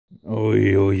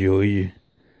Oi, oi, oi.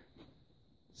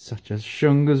 Such a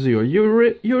shungus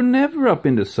you're never up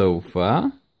in the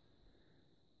sofa.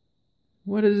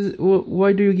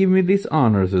 Why do you give me this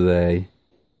honor today?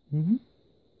 Mm-hmm.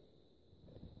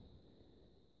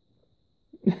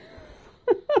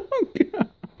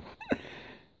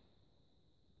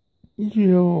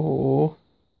 Yo,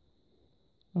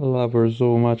 I love her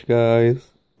so much, guys.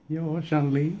 Yo,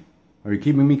 chun-li. Are you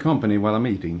keeping me company while I'm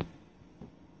eating?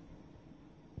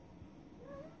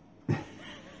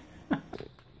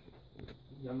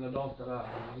 Gamla data där,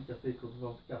 vilka fickor som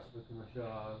var för kast för att kunna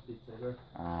köra Beat-Saber.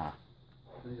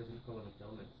 Så jag skulle kolla vilka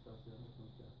av längsta.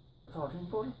 Ta den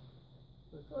på den.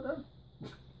 Ta den.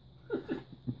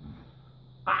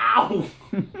 Au!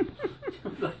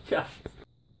 Jävla katt.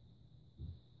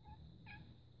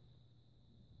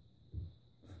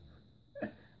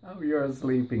 Oh, you're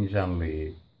sleeping,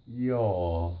 chun-li.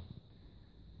 Yo.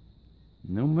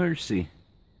 No mercy.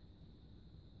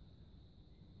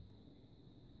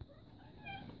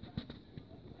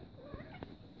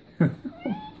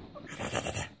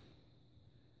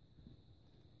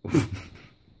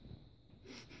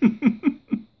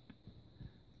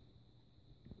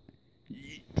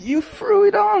 You threw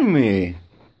it on me.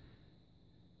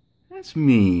 That's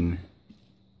mean.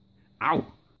 Ow.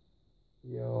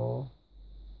 Yo.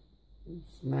 You're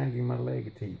snagging my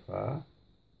leg, Tifa.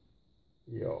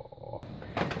 Yo.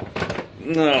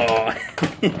 No.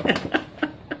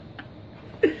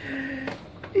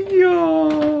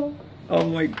 Yo. Oh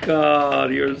my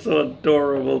god, you're so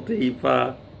adorable,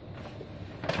 Tifa.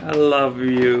 I love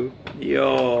you.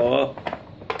 Yo.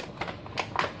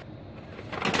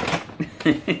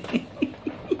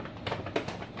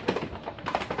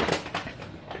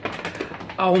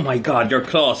 Oh my god, your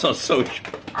claws are so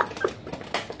sharp.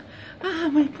 Ah,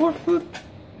 my poor foot.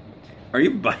 Are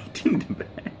you biting the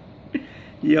bag?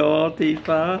 Yo,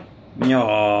 Tifa.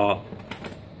 Yo.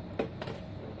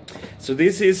 So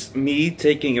this is me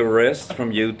taking a rest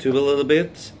from YouTube a little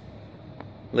bit.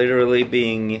 Literally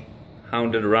being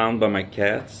hounded around by my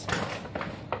cats.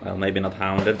 Well, maybe not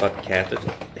hounded, but catted.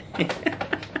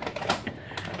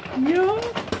 Yo.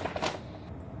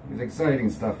 It's exciting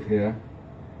stuff here.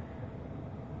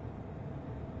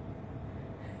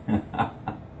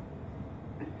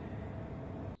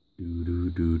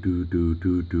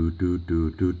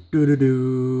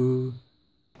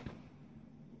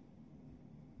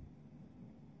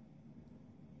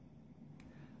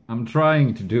 I'm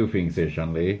trying to do things here,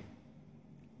 chun-li.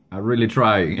 I'm really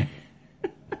trying.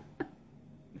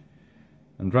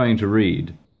 I'm trying to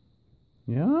read.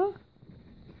 Yeah?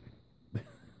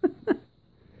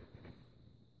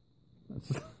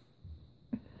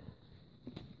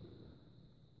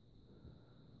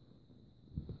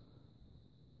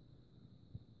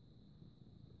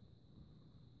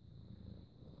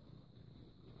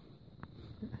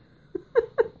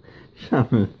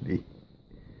 Chun-li.